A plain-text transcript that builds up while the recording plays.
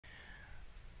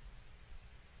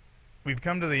We've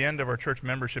come to the end of our church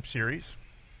membership series.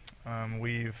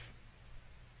 We've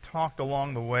talked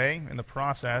along the way in the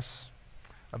process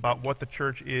about what the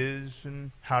church is and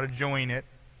how to join it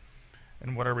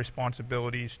and what our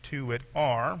responsibilities to it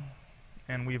are.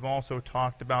 And we've also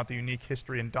talked about the unique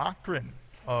history and doctrine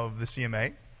of the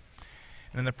CMA.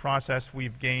 And in the process,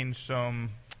 we've gained some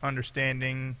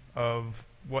understanding of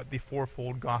what the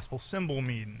fourfold gospel symbol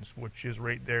means, which is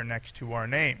right there next to our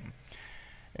name.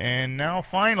 And now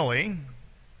finally,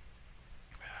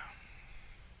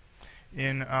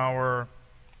 in our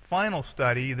final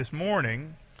study this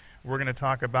morning, we're going to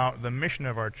talk about the mission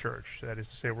of our church. That is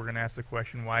to say, we're going to ask the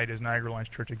question, why does Niagara Alliance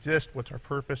Church exist? What's our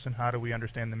purpose? And how do we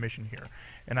understand the mission here?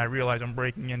 And I realize I'm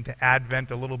breaking into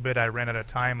Advent a little bit. I ran out of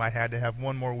time. I had to have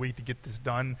one more week to get this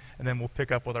done, and then we'll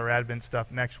pick up with our Advent stuff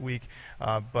next week.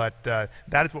 But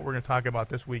that is what we're going to talk about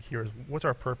this week here, is what's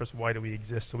our purpose? Why do we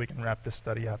exist? So we can wrap this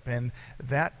study up. And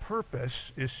that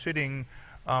purpose is sitting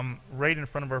right in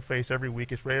front of our face every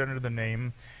week. It's right under the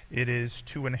name. It is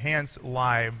to enhance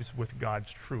lives with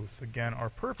God's truth. Again, our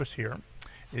purpose here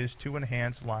is to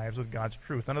enhance lives with God's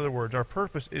truth. In other words, our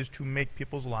purpose is to make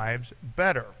people's lives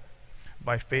better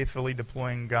by faithfully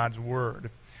deploying God's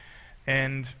Word.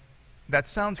 And that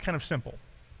sounds kind of simple.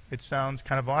 It sounds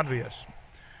kind of obvious.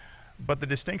 But the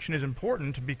distinction is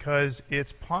important because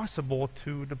it's possible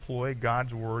to deploy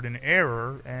God's Word in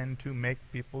error and to make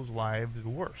people's lives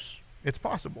worse. It's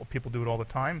possible. People do it all the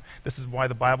time. This is why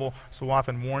the Bible so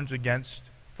often warns against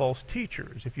false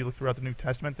teachers. If you look throughout the New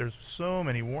Testament, there's so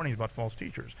many warnings about false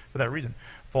teachers for that reason.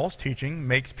 False teaching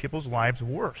makes people's lives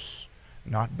worse,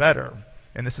 not better.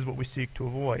 And this is what we seek to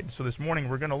avoid. So this morning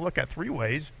we're going to look at 3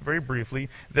 ways, very briefly,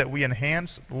 that we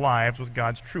enhance lives with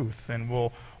God's truth. And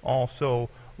we'll also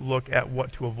look at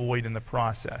what to avoid in the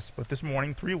process. But this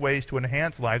morning, 3 ways to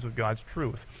enhance lives with God's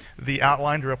truth. The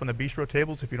outlines are up on the bistro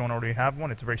tables if you don't already have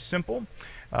one. It's very simple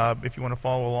if you want to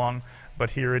follow along,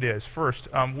 but here it is. First,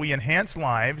 we enhance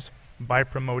lives by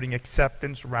promoting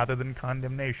acceptance rather than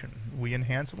condemnation. We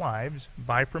enhance lives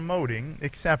by promoting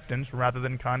acceptance rather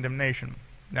than condemnation.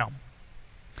 Now,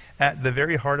 at the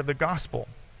very heart of the gospel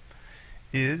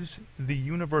is the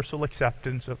universal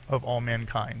acceptance of all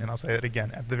mankind. And I'll say that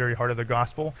again. At the very heart of the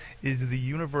gospel is the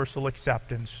universal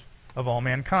acceptance of all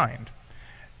mankind.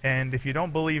 And if you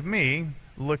don't believe me,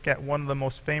 look at one of the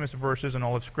most famous verses in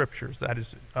all of Scriptures. That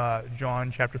is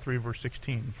John chapter 3, verse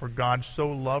 16. For God so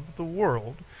loved the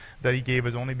world that he gave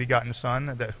his only begotten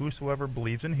Son, that whosoever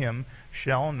believes in him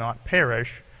shall not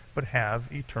perish, but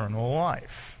have eternal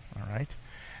life. All right?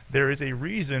 There is a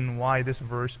reason why this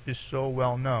verse is so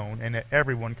well known and that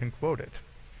everyone can quote it.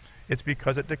 It's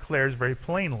because it declares very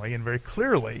plainly and very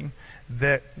clearly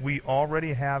that we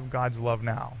already have God's love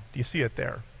now. Do you see it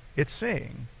there? It's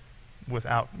saying,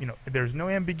 without, there's no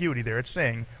ambiguity there. It's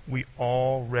saying we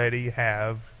already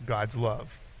have God's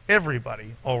love.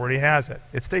 Everybody already has it.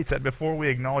 It states that before we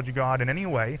acknowledge God in any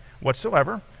way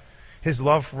whatsoever, his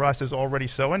love for us is already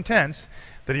so intense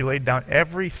that he laid down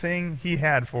everything he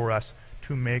had for us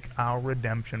to make our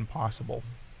redemption possible.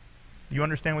 Do you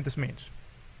understand what this means?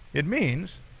 It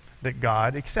means that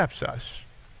God accepts us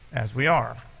as we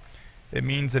are. It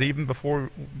means that even before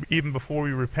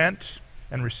we repent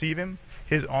and receive him,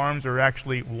 his arms are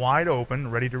actually wide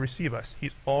open, ready to receive us.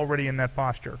 He's already in that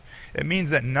posture. It means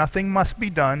that nothing must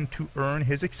be done to earn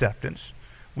his acceptance.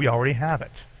 We already have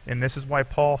it. And this is why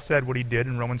Paul said what he did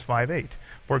in Romans 5:8.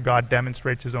 For God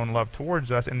demonstrates his own love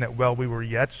towards us in that while we were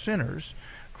yet sinners,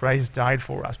 Christ died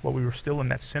for us. While we were still in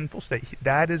that sinful state,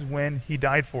 that is when he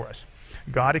died for us.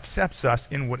 God accepts us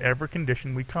in whatever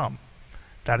condition we come.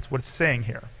 That is what it's saying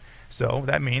here. So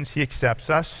that means he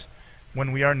accepts us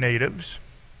when we are natives.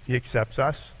 He accepts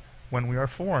us when we are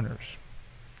foreigners.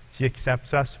 He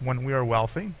accepts us when we are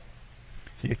wealthy.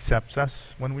 He accepts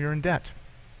us when we are in debt.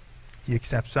 He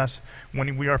accepts us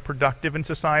when we are productive in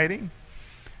society.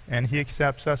 And he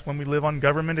accepts us when we live on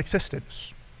government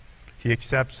assistance. He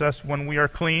accepts us when we are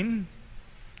clean.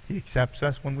 He accepts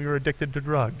us when we are addicted to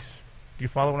drugs. Do you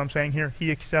follow what I'm saying here?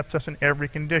 He accepts us in every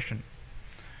condition.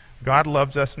 God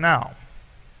loves us now.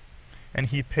 And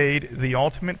he paid the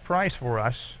ultimate price for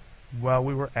us while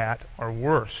we were at our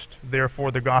worst.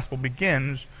 Therefore, the gospel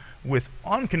begins with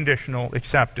unconditional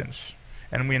acceptance.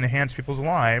 And we enhance people's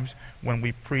lives when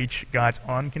we preach God's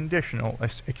unconditional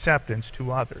acceptance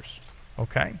to others.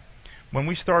 Okay? When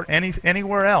we start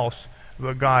anywhere else,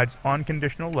 God's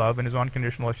unconditional love and his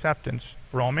unconditional acceptance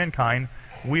for all mankind,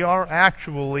 we are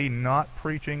actually not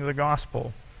preaching the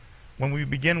gospel. When we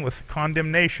begin with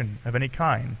condemnation of any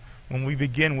kind, when we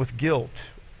begin with guilt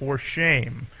or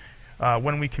shame,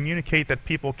 when we communicate that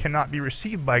people cannot be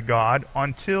received by God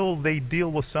until they deal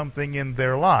with something in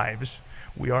their lives,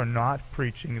 we are not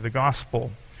preaching the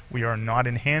gospel. We are not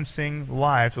enhancing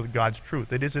lives with God's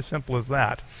truth. It is as simple as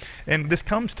that. And this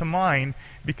comes to mind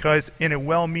because in a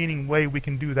well-meaning way we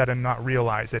can do that and not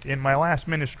realize it. In my last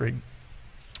ministry,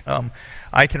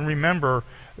 I can remember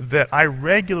that I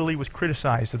regularly was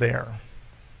criticized there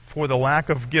for the lack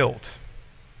of guilt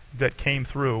that came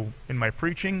through in my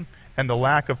preaching and the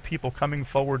lack of people coming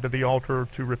forward to the altar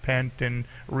to repent and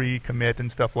recommit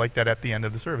and stuff like that at the end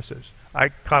of the services. I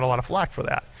caught a lot of flack for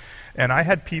that. And I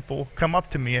had people come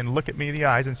up to me and look at me in the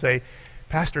eyes and say,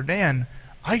 Pastor Dan,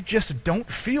 I just don't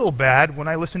feel bad when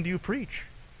I listen to you preach.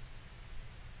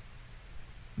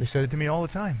 They said it to me all the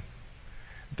time.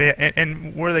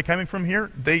 And where are they coming from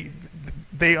here?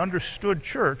 They understood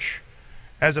church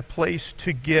as a place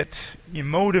to get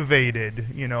motivated,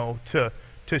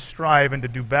 to strive and to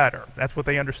do better. That's what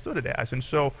they understood it as. And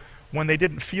so when they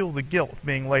didn't feel the guilt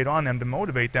being laid on them to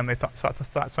motivate them, they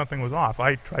thought something was off.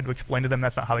 I tried to explain to them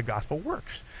that's not how the gospel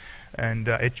works. And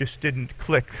it just didn't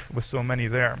click with so many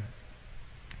there.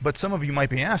 But some of you might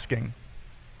be asking,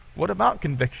 what about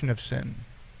conviction of sin?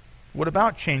 What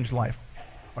about changed life?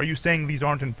 Are you saying these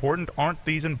aren't important? Aren't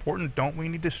these important? Don't we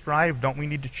need to strive? Don't we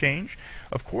need to change?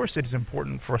 Of course it is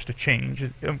important for us to change.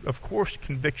 Of course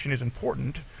conviction is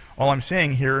important. All I'm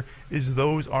saying here is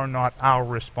those are not our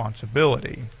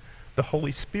responsibility. The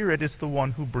Holy Spirit is the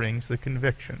one who brings the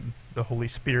conviction. The Holy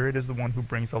Spirit is the one who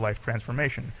brings the life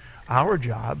transformation. Our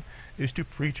job is to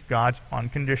preach God's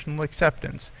unconditional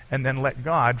acceptance and then let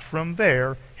God from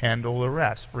there handle the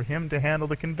rest, for him to handle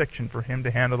the conviction, for him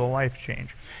to handle the life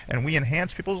change. And we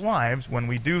enhance people's lives when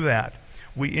we do that.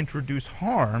 We introduce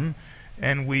harm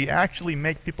and we actually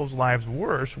make people's lives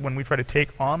worse when we try to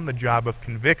take on the job of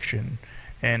conviction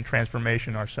and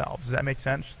transformation ourselves. Does that make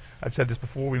sense? I've said this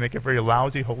before, we make a very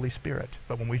lousy Holy Spirit.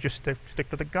 But when we just stick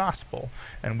to the gospel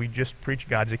and we just preach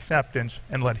God's acceptance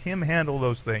and let him handle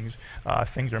those things,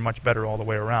 things are much better all the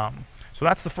way around. So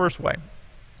that's the first way.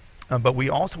 But we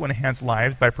also enhance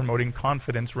lives by promoting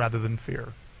confidence rather than fear.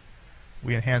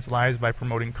 We enhance lives by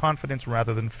promoting confidence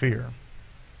rather than fear.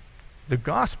 The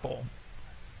gospel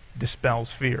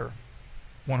dispels fear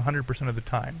 100% of the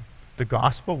time. The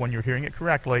gospel, when you're hearing it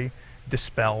correctly,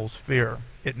 dispels fear.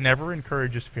 It never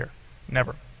encourages fear.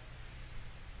 Never.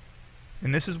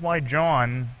 And this is why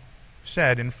John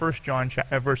said in 1 John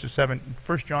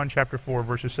chapter 4,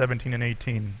 verses 17 and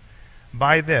 18,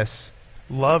 "By this,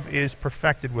 love is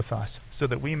perfected with us, so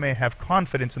that we may have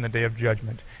confidence in the day of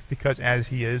judgment. Because as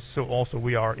he is, so also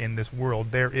we are in this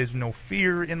world. There is no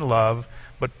fear in love,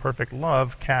 but perfect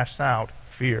love casts out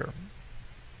fear."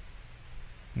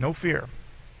 No fear.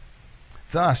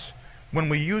 Thus, when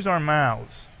we use our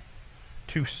mouths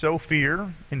to sow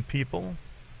fear in people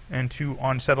and to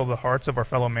unsettle the hearts of our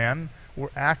fellow man, we're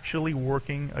actually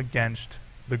working against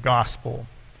the gospel.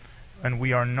 And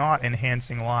we are not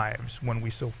enhancing lives when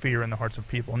we sow fear in the hearts of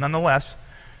people. Nonetheless,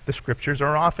 the scriptures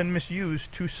are often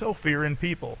misused to sow fear in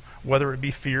people, whether it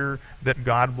be fear that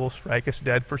God will strike us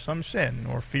dead for some sin,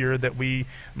 or fear that we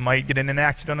might get in an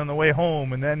accident on the way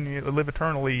home and then live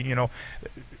eternally,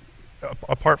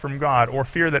 apart from God, or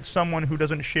fear that someone who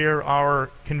doesn't share our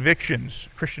convictions,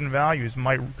 Christian values,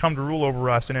 might come to rule over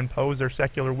us and impose their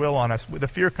secular will on us. The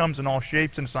fear comes in all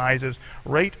shapes and sizes,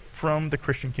 right from the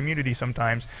Christian community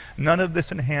sometimes. None of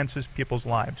this enhances people's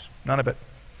lives. None of it.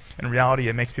 In reality,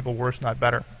 it makes people worse, not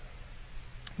better.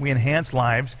 We enhance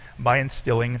lives by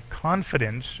instilling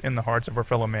confidence in the hearts of our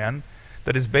fellow man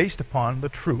that is based upon the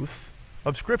truth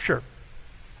of Scripture.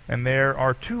 And there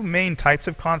are two main types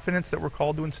of confidence that we're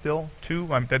called to instill.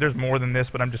 There's more than this,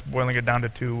 but I'm just boiling it down to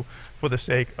two for the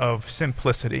sake of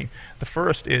simplicity. The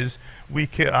first is we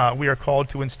are called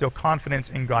to instill confidence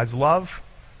in God's love.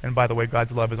 And by the way,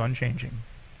 God's love is unchanging.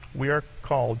 We are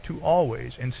called to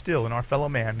always instill in our fellow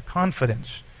man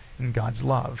confidence in God's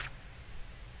love.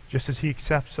 Just as he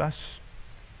accepts us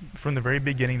from the very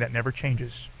beginning, that never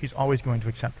changes. He's always going to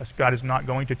accept us. God is not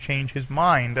going to change his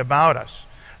mind about us,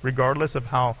 regardless of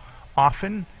how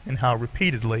often and how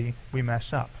repeatedly we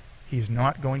mess up. He's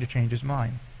not going to change his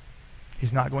mind.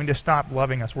 He's not going to stop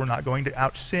loving us. We're not going to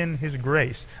out-sin his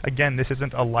grace. Again, this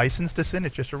isn't a license to sin,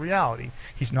 it's just a reality.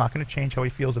 He's not going to change how he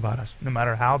feels about us, no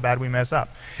matter how bad we mess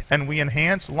up. And we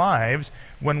enhance lives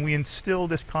when we instill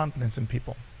this confidence in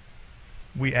people.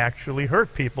 We actually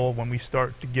hurt people when we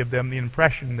start to give them the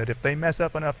impression that if they mess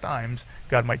up enough times,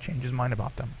 God might change his mind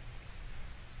about them.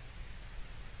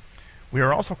 We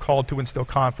are also called to instill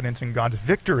confidence in God's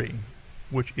victory,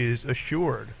 which is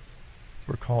assured.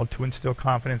 We're called to instill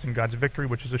confidence in God's victory,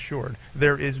 which is assured.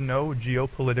 There is no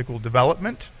geopolitical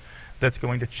development that's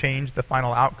going to change the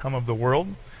final outcome of the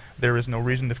world. There is no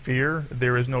reason to fear.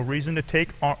 There is no reason to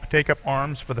take up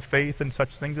arms for the faith and such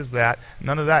things as that.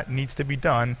 None of that needs to be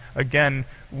done. Again,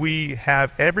 we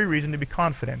have every reason to be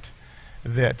confident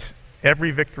that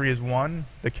every victory is won,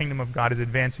 the kingdom of God is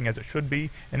advancing as it should be,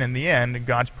 and in the end,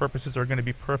 God's purposes are going to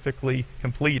be perfectly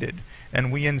completed.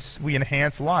 And we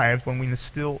enhance lives when we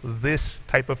instill this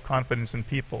type of confidence in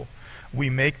people.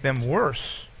 We make them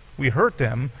worse. We hurt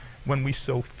them when we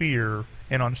sow fear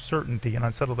and uncertainty and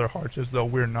unsettle their hearts as though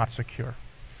we're not secure.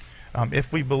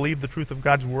 If we believe the truth of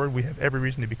God's word, we have every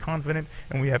reason to be confident,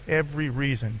 and we have every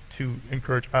reason to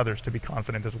encourage others to be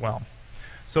confident as well.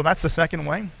 So that's the second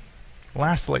way.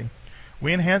 Lastly,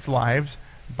 we enhance lives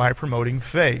by promoting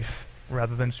faith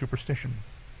rather than superstition.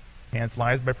 Enhance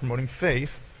lives by promoting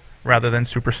faith rather than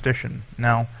superstition.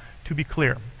 Now, to be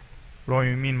clear, what do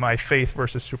I mean by faith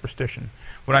versus superstition?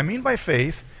 What I mean by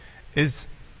faith is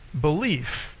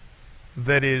belief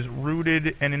that is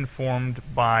rooted and informed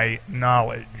by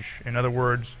knowledge. In other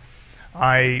words,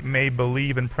 I may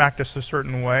believe and practice a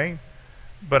certain way,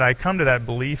 but I come to that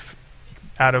belief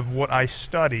out of what I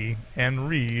study and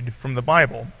read from the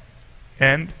Bible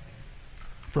and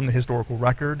from the historical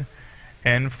record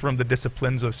and from the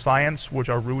disciplines of science, which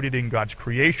are rooted in God's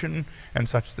creation and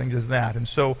such things as that. And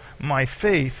so my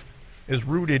faith is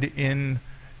rooted in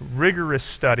rigorous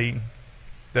study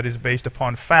that is based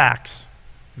upon facts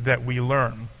that we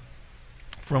learn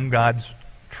from God's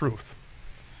truth.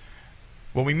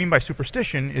 What we mean by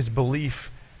superstition is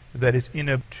belief that is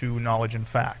inappropriate to knowledge and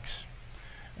facts.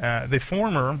 The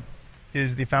former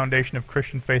is the foundation of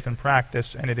Christian faith and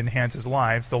practice, and it enhances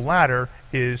lives. The latter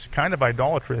is kind of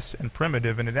idolatrous and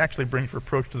primitive, and it actually brings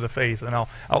reproach to the faith. And I'll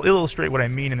illustrate what I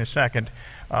mean in a second,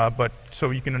 but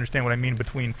so you can understand what I mean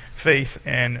between faith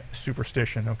and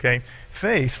superstition. Okay,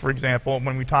 faith, for example,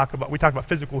 when we talk about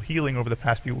physical healing over the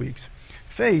past few weeks.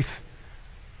 Faith,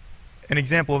 an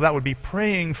example of that would be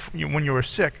praying when you are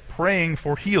sick, praying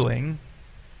for healing,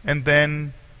 and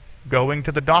then going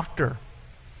to the doctor,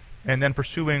 and then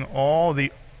pursuing all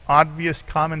the obvious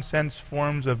common sense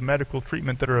forms of medical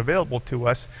treatment that are available to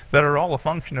us that are all a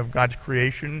function of God's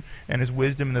creation and His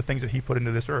wisdom and the things that He put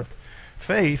into this earth.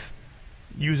 Faith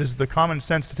uses the common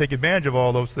sense to take advantage of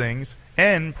all those things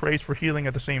and prays for healing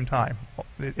at the same time.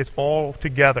 It's all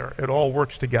together. It all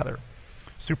works together.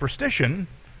 Superstition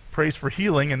prays for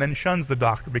healing and then shuns the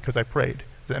doctor because I prayed.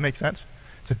 Does that make sense?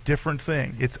 It's a different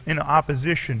thing. It's in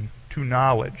opposition to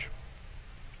knowledge.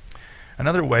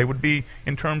 Another way would be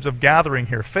in terms of gathering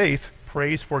here. Faith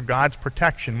prays for God's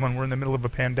protection when we're in the middle of a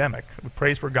pandemic. It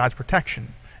prays for God's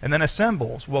protection. And then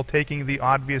assembles while taking the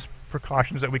obvious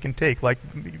precautions that we can take, like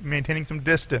maintaining some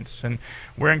distance and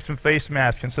wearing some face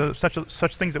masks and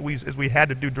such things that we had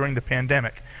to do during the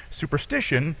pandemic.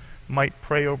 Superstition might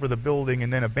pray over the building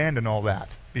and then abandon all that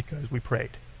because we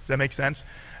prayed. Does that make sense?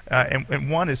 And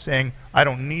one is saying, I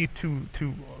don't need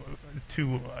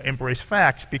to embrace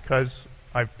facts because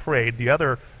I've prayed. The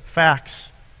other, facts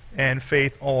and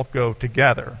faith all go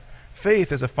together. Faith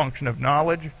is a function of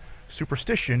knowledge.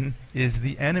 Superstition is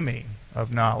the enemy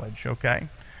of knowledge, okay?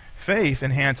 Faith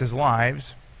enhances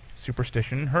lives.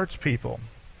 Superstition hurts people.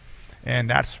 And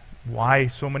that's why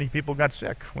so many people got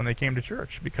sick when they came to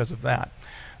church, because of that.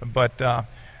 But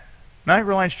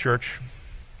Niagara Alliance Church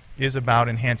is about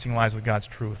enhancing lives with God's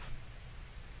truth.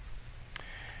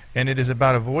 And it is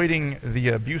about avoiding the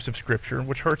abuse of Scripture,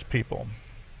 which hurts people.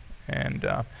 And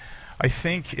I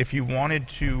think if you wanted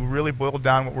to really boil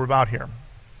down what we're about here,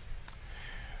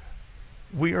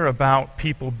 we are about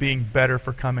people being better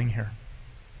for coming here.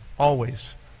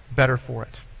 Always better for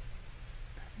it.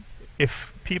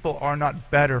 If people are not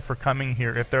better for coming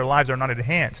here, if their lives are not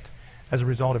enhanced as a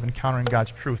result of encountering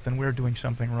God's truth, then we're doing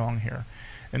something wrong here.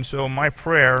 And so my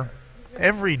prayer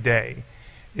every day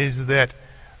is that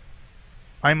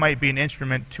I might be an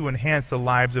instrument to enhance the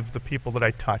lives of the people that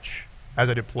I touch as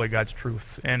I deploy God's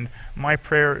truth. And my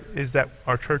prayer is that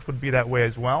our church would be that way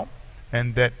as well,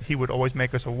 and that He would always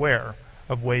make us aware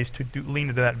of ways to lean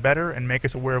into that better and make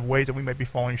us aware of ways that we might be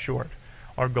falling short.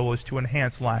 Our goal is to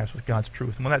enhance lives with God's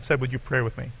truth. And with that said, would you pray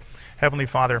with me? Heavenly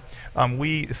Father,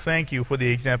 we thank You for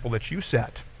the example that You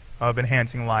set of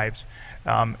enhancing lives.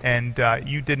 And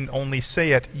You didn't only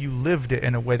say it, You lived it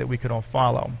in a way that we could all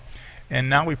follow. And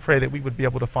now we pray that we would be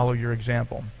able to follow Your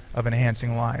example of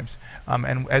enhancing lives.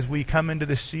 And as we come into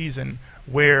this season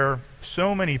where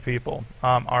so many people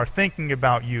are thinking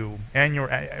about You and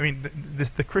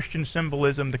the Christian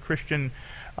symbolism, the Christian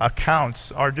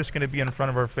accounts are just going to be in front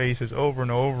of our faces over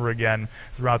and over again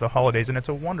throughout the holidays. And it's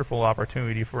a wonderful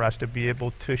opportunity for us to be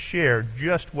able to share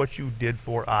just what You did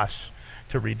for us,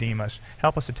 to redeem us.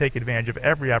 Help us to take advantage of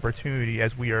every opportunity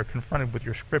as we are confronted with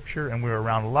your scripture and we're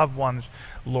around loved ones.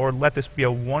 Lord, let this be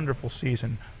a wonderful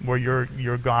season where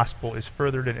your gospel is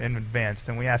furthered and advanced.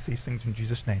 And we ask these things in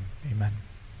Jesus' name. Amen.